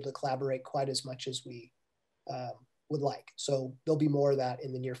haven't been able to collaborate quite as much as we would like. So there'll be more of that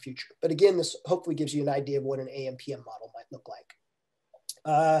in the near future. But again, this hopefully gives you an idea of what an AM/PM model might look like.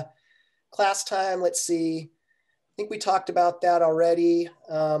 Class time, let's see. I think we talked about that already.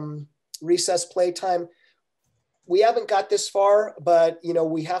 Recess playtime. We haven't got this far, but you know,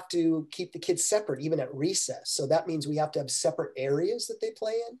 we have to keep the kids separate even at recess. So that means we have to have separate areas that they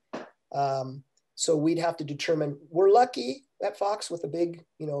play in. So we'd have to determine, we're lucky at Fox with a big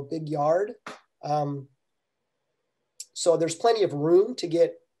yard. So there's plenty of room to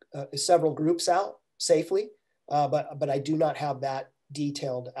get several groups out safely, but I do not have that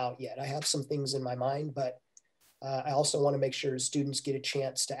detailed out yet. I have some things in my mind, but I also want to make sure students get a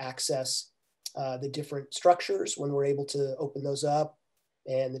chance to access the different structures when we're able to open those up,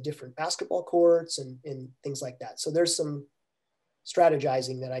 and the different basketball courts and things like that. So there's some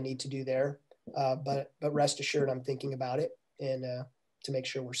strategizing that I need to do there, but rest assured I'm thinking about it, and to make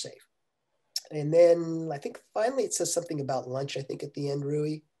sure we're safe. And then I think finally it says something about lunch, I think at the end,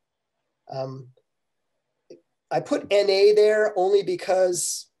 Rui. I put NA there only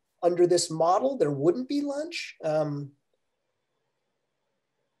because under this model, there wouldn't be lunch.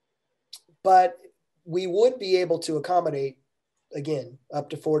 But we would be able to accommodate, again, up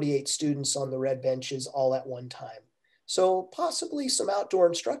to 48 students on the red benches all at one time. So possibly some outdoor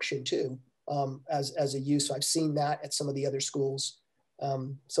instruction too, as a use. I've seen that at some of the other schools.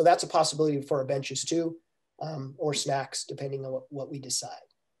 So that's a possibility for our benches too, or snacks, depending on what we decide.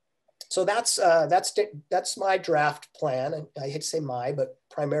 So that's my draft plan. I hate to say my, but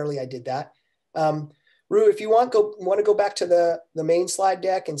primarily I did that. Rue, if you want to go back to the main slide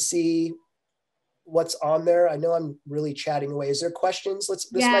deck and see what's on there. I know I'm really chatting away. Is there questions? Could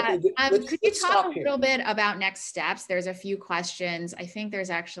you talk a little bit about next steps? There's a few questions. I think there's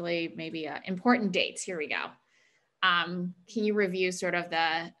actually maybe important dates. Here we go. Can you review sort of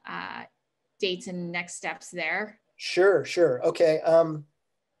the dates and next steps there? Sure. Okay.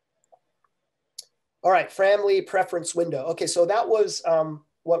 All right, family preference window. Okay, so that was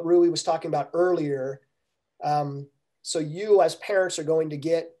what Rui was talking about earlier. So you as parents are going to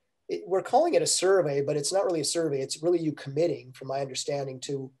get, we're calling it a survey, but it's not really a survey. It's really you committing, from my understanding,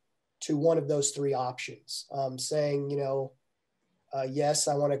 to one of those three options, saying, yes,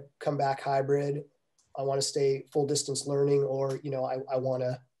 I want to come back hybrid. I want to stay full distance learning, or, I want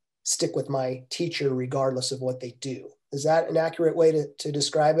to stick with my teacher regardless of what they do. Is that an accurate way to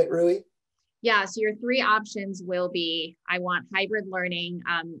describe it, Rui? Yeah, so your three options will be, I want hybrid learning,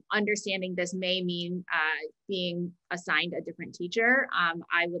 understanding this may mean being assigned a different teacher.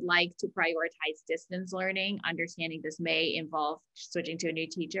 I would like to prioritize distance learning, understanding this may involve switching to a new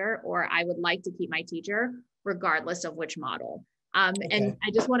teacher, or I would like to keep my teacher regardless of which model. Okay. And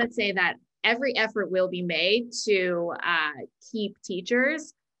I just want to say that every effort will be made to keep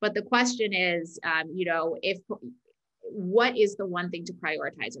teachers, but the question is, what is the one thing to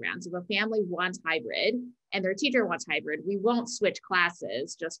prioritize around? So if a family wants hybrid and their teacher wants hybrid, we won't switch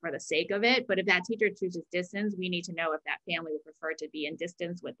classes just for the sake of it. But if that teacher chooses distance, we need to know if that family would prefer to be in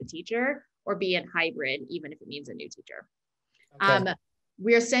distance with the teacher or be in hybrid, even if it means a new teacher. Okay.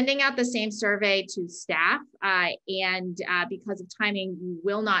 We're sending out the same survey to staff, and because of timing, you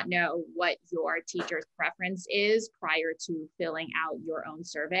will not know what your teacher's preference is prior to filling out your own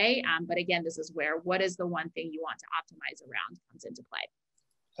survey. But again, this is where what is the one thing you want to optimize around comes into play.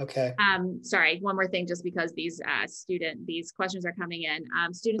 Okay. Sorry, one more thing, just because these questions are coming in.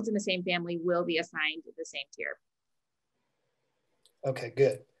 Students in the same family will be assigned the same tier. Okay,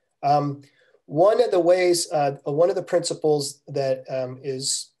 good. One of the ways, one of the principals that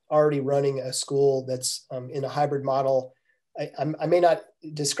is already running a school that's in a hybrid model, I may not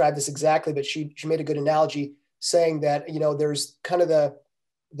describe this exactly, but she made a good analogy, saying that there's kind of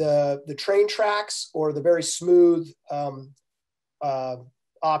the train tracks, or the very smooth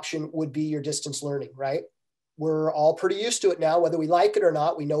option would be your distance learning, right? We're all pretty used to it now, whether we like it or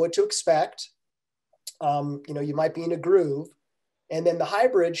not. We know what to expect. You might be in a groove. And then the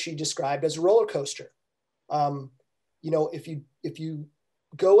hybrid she described as a roller coaster. If you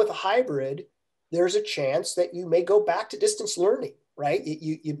go with a hybrid, there's a chance that you may go back to distance learning, right?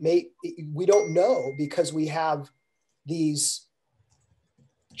 We don't know, because we have these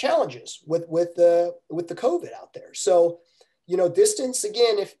challenges with the COVID out there. So, distance,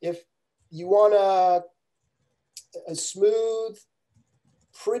 again, if you want a smooth,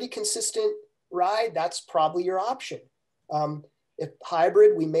 pretty consistent ride, that's probably your option. If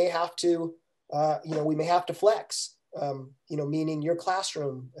hybrid, we may have to, flex, meaning your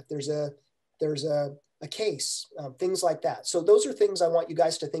classroom, if there's a case, things like that. So those are things I want you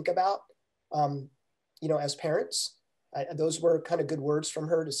guys to think about, as parents. Those were kind of good words from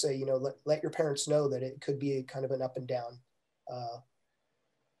her to say, let your parents know that it could be kind of an up and down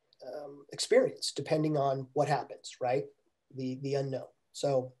experience, depending on what happens, right? The unknown.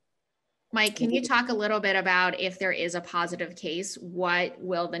 So, Mike, can you talk a little bit about, if there is a positive case, what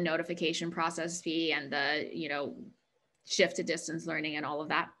will the notification process be, and the, shift to distance learning and all of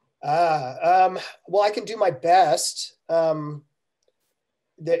that? Well, I can do my best. Do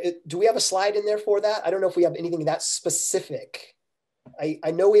we have a slide in there for that? I don't know if we have anything that specific.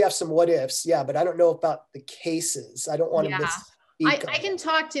 I know we have some what ifs, yeah, but I don't know about the cases. I don't want to miss. I can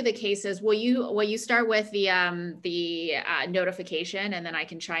talk to the cases. Will you start with the notification, and then I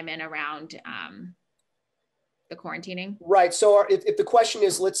can chime in around the quarantining? Right. So if the question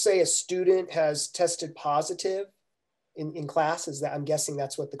is, let's say a student has tested positive in class, I'm guessing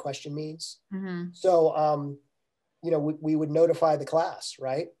that's what the question means. Mm-hmm. So, we would notify the class,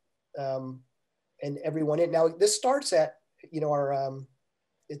 right? And everyone in. Now, this starts at,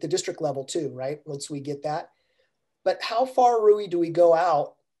 at the district level too, right? Once we get that. But how far, Rui, do we go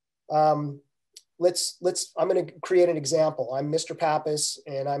out? I'm going to create an example. I'm Mr. Pappas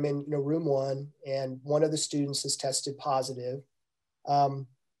and I'm in room 1 and one of the students has tested positive.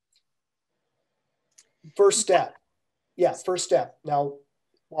 First step. Yeah, first step. Now,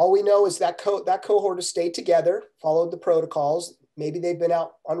 all we know is that cohort has stayed together, followed the protocols. Maybe they've been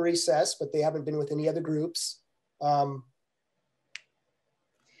out on recess, but they haven't been with any other groups.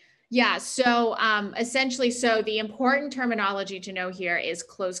 Yeah, so essentially, so the important terminology to know here is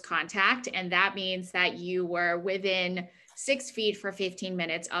close contact, and that means that you were within 6 feet for 15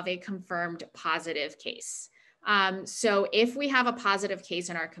 minutes of a confirmed positive case. So if we have a positive case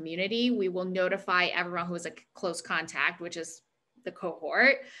in our community, we will notify everyone who is a close contact, which is the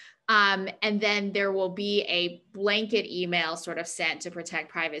cohort. And then there will be a blanket email sort of sent to protect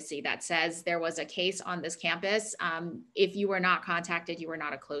privacy that says there was a case on this campus. If you were not contacted, you were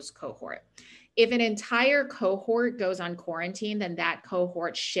not a closed cohort. If an entire cohort goes on quarantine, then that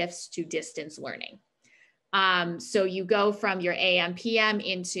cohort shifts to distance learning. So you go from your AM, PM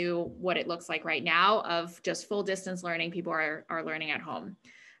into what it looks like right now of just full distance learning. People are learning at home.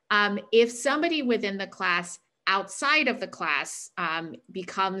 If somebody within the class outside of the class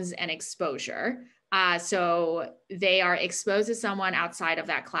becomes an exposure, so they are exposed to someone outside of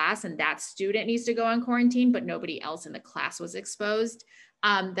that class and that student needs to go on quarantine, but nobody else in the class was exposed,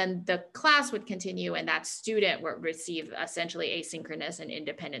 then the class would continue and that student would receive essentially asynchronous and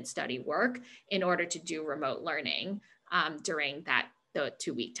independent study work in order to do remote learning during the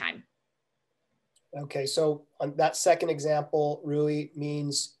 2-week time. Okay, so on that second example, Rui,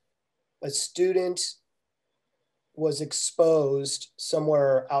 means a student was exposed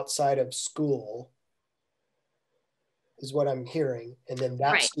somewhere outside of school is what I'm hearing. And then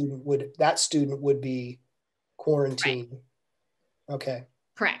that right. student would be quarantined. Right. Okay.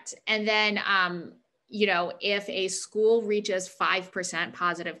 Correct. And then, if a school reaches 5%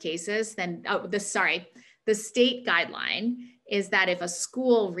 positive cases, then, the state guideline is that if a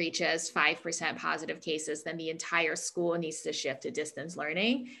school reaches 5% positive cases, then the entire school needs to shift to distance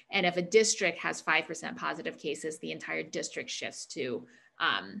learning. And if a district has 5% positive cases, the entire district shifts to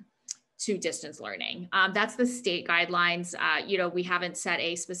distance learning. That's the state guidelines. We haven't set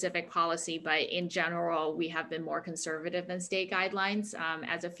a specific policy, but in general, we have been more conservative than state guidelines.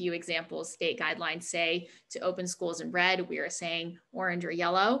 As a few examples, state guidelines say to open schools in red, we are saying orange or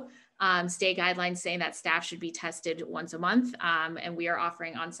yellow. State guidelines saying that staff should be tested once a month, and we are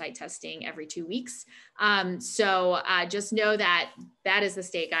offering on-site testing every 2 weeks. So just know that is the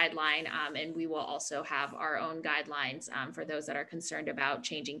state guideline, and we will also have our own guidelines for those that are concerned about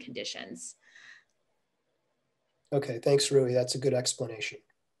changing conditions. Okay, thanks, Rui. That's a good explanation.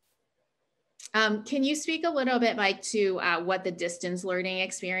 Can you speak a little bit, Mike, to what the distance learning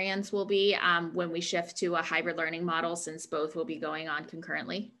experience will be when we shift to a hybrid learning model, since both will be going on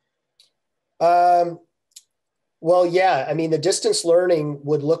concurrently? Well, yeah, I mean, the distance learning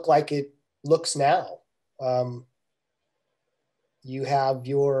would look like it looks now. You have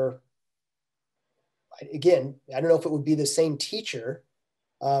again, I don't know if it would be the same teacher,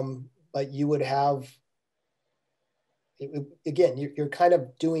 but you would have, again, you're kind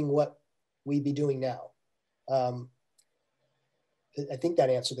of doing what we'd be doing now. I think that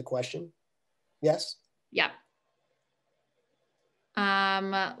answered the question. Yes? Yeah.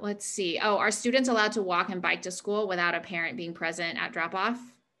 Let's see. Oh, are students allowed to walk and bike to school without a parent being present at drop-off?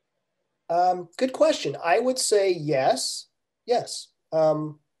 Good question. I would say yes. Yes.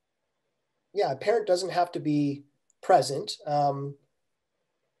 Yeah, a parent doesn't have to be present.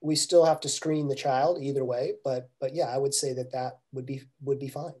 We still have to screen the child either way, but yeah, I would say that would be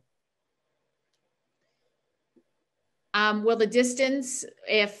fine. Will the distance,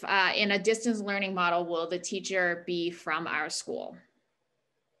 if in a distance learning model, will the teacher be from our school?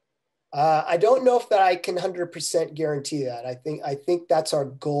 I don't know if that I can 100% guarantee that. I think that's our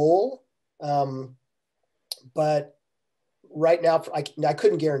goal, but right now I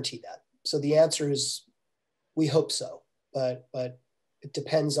couldn't guarantee that. So the answer is we hope so, but it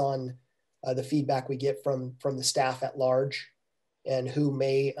depends on the feedback we get from the staff at large and who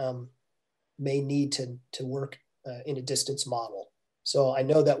may need to work in a distance model. So I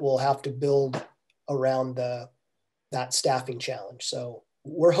know that we'll have to build around that staffing challenge. So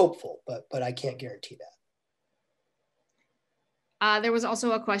we're hopeful, but I can't guarantee that. There was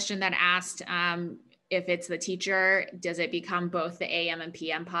also a question that asked if it's the teacher, does it become both the AM and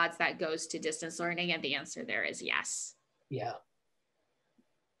PM pods that goes to distance learning? And the answer there is yes. Yeah.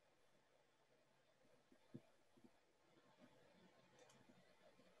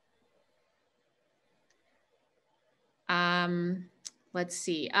 Let's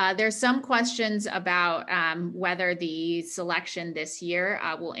see. There's some questions about whether the selection this year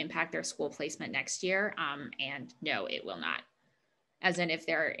will impact their school placement next year. And no, it will not. As in, if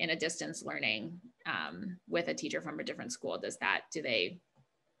they're in a distance learning with a teacher from a different school, do they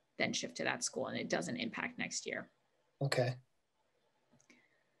then shift to that school and it doesn't impact next year? Okay.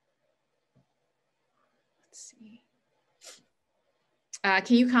 Let's see.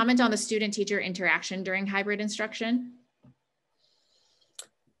 Can you comment on the student-teacher interaction during hybrid instruction?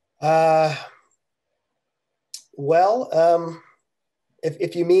 Well,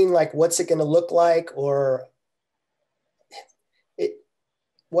 if you mean like, what's it going to look like, or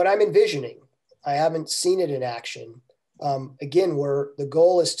what I'm envisioning, I haven't seen it in action. Again, the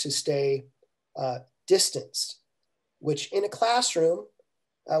goal is to stay distanced, which in a classroom,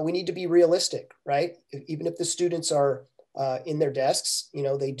 we need to be realistic, right? Even if the students are in their desks,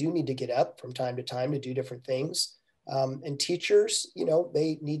 they do need to get up from time to time to do different things. And teachers,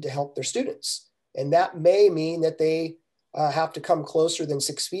 they need to help their students. And that may mean that they have to come closer than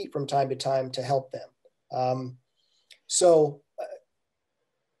 6 feet from time to time to help them. So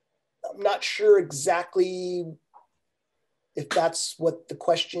I'm not sure exactly if that's what the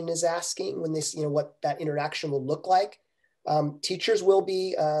question is asking when this, what that interaction will look like. Teachers will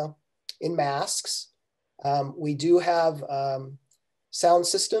be in masks. We do have sound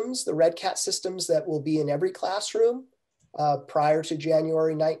systems, the Red Cat systems that will be in every classroom prior to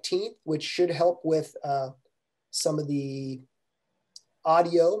January 19th, which should help with some of the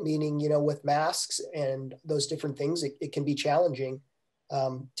audio, meaning, with masks and those different things, it can be challenging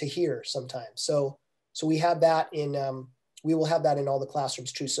to hear sometimes. So we have that we will have that in all the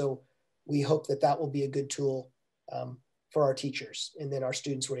classrooms too. So we hope that will be a good tool for our teachers, and then our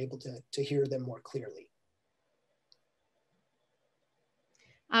students were able to hear them more clearly.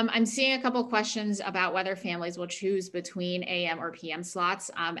 I'm seeing a couple questions about whether families will choose between AM or PM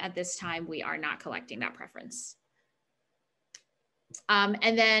slots. At this time, we are not collecting that preference.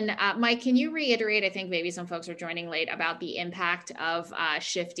 And then Mike, can you reiterate, I think maybe some folks are joining late, about the impact of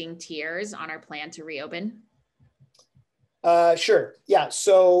shifting tiers on our plan to reopen? Sure. Yeah.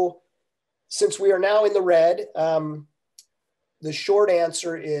 So since we are now in the red, the short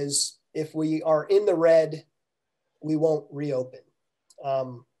answer is, if we are in the red, we won't reopen.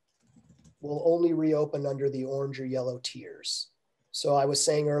 We'll only reopen under the orange or yellow tiers. So I was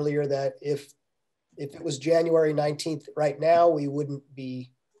saying earlier that if it was January 19th right now, we wouldn't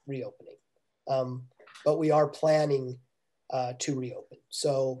be reopening. But we are planning to reopen.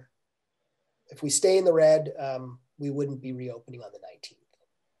 So if we stay in the red, we wouldn't be reopening on the 19th.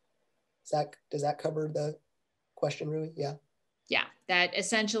 Does that cover the question, Rui? Yeah. Yeah, that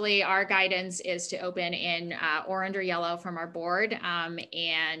essentially our guidance is to open in orange or yellow from our board.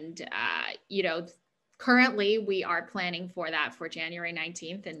 Currently we are planning for that for January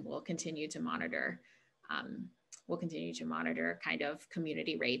 19th, and we'll continue to monitor. Kind of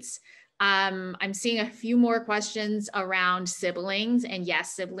community rates. I'm seeing a few more questions around siblings, and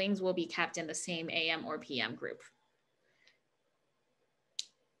yes, siblings will be kept in the same AM or PM group.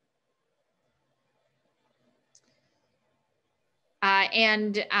 At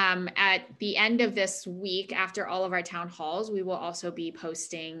the end of this week, after all of our town halls, we will also be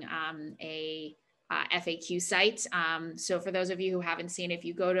posting a FAQ site. So for those of you who haven't seen, if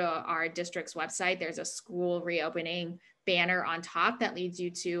you go to our district's website, there's a school reopening banner on top that leads you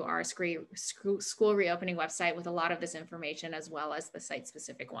to our school reopening website with a lot of this information, as well as the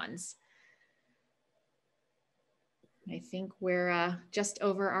site-specific ones. I think we're just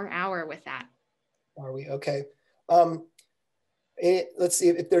over our hour with that. Are we? Okay. Let's see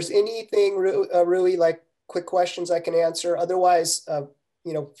if there's anything, Rui, like quick questions I can answer. Otherwise,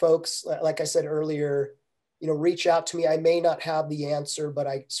 folks, like I said earlier, reach out to me. I may not have the answer, but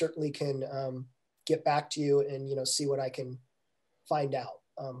I certainly can get back to you and, see what I can find out.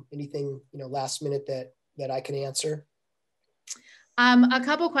 Anything, last minute that I can answer? A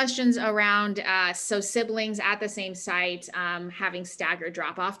couple questions around, so siblings at the same site having staggered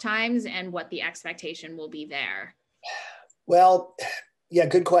drop-off times and what the expectation will be there. Well, yeah,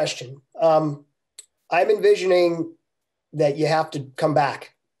 good question. I'm envisioning that you have to come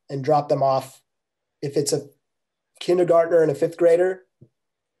back and drop them off. If it's a kindergartner and a fifth grader,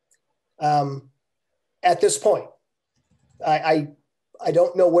 at this point, I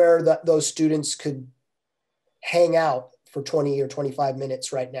don't know where those students could hang out for 20 or 25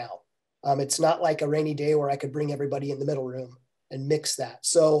 minutes right now. It's not like a rainy day where I could bring everybody in the middle room and mix that.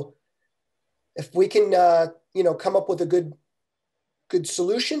 So if we can, come up with a good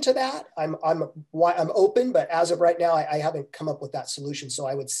solution to that, I'm open, but as of right now, I haven't come up with that solution. So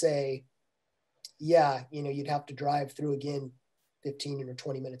I would say, yeah, you'd have to drive through again 15 or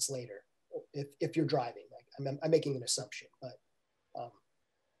 20 minutes later, if you're driving. I'm making an assumption, but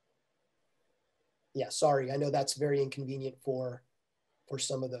yeah, sorry. I know that's very inconvenient for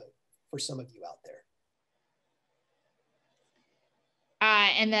some of you out there.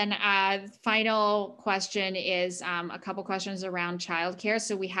 And then final question is a couple questions around childcare.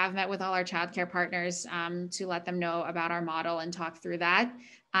 So we have met with all our childcare partners to let them know about our model and talk through that,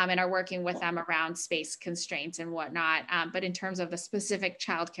 and are working with them around space constraints and whatnot. But in terms of the specific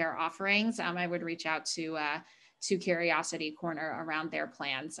childcare offerings, I would reach out to Curiosity Corner around their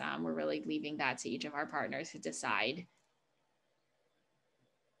plans. We're really leaving that to each of our partners to decide.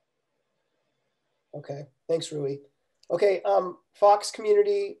 Okay, thanks, Rui. Okay, Fox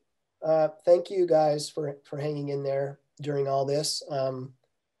community, thank you guys for hanging in there during all this.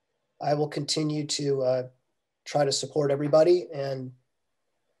 I will continue to try to support everybody and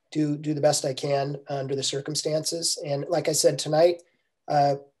do the best I can under the circumstances. And like I said, tonight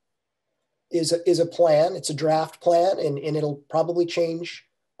is a plan. It's a draft plan, and it'll probably change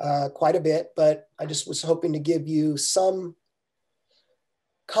quite a bit. But I just was hoping to give you some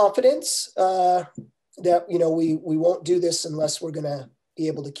confidence that we won't do this unless we're going to be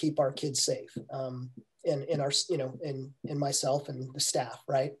able to keep our kids safe, and our and myself and the staff,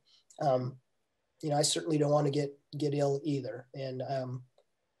 right? I certainly don't want to get ill either. And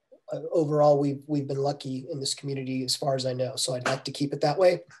overall, we've been lucky in this community as far as I know. So I'd like to keep it that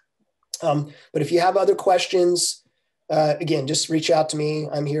way. But if you have other questions, again, just reach out to me.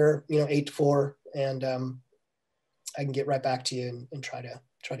 I'm here, 8 to 4, and I can get right back to you and try to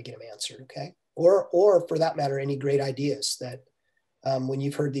get them answered. Okay. Or for that matter, any great ideas that when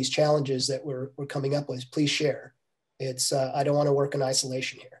you've heard these challenges that we're coming up with, please share. It's I don't want to work in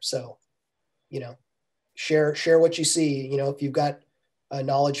isolation here. So, share what you see. If you've got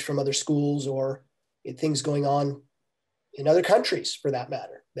knowledge from other schools or things going on in other countries, for that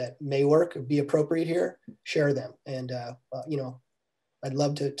matter, that may work or be appropriate here, share them. And I'd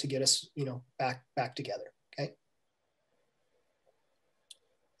love to get us back together. Okay.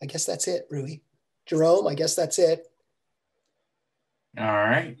 I guess that's it, Rui. Jerome, I guess that's it. All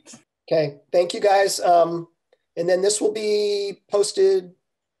right. Okay, thank you guys. And then this will be posted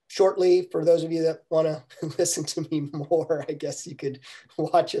shortly for those of you that want to listen to me more. I guess you could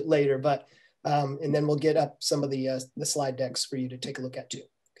watch it later, but and then we'll get up some of the slide decks for you to take a look at too.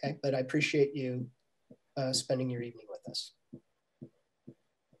 Okay, but I appreciate you spending your evening with us.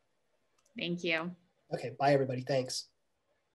 Thank you. Okay, bye everybody. Thanks.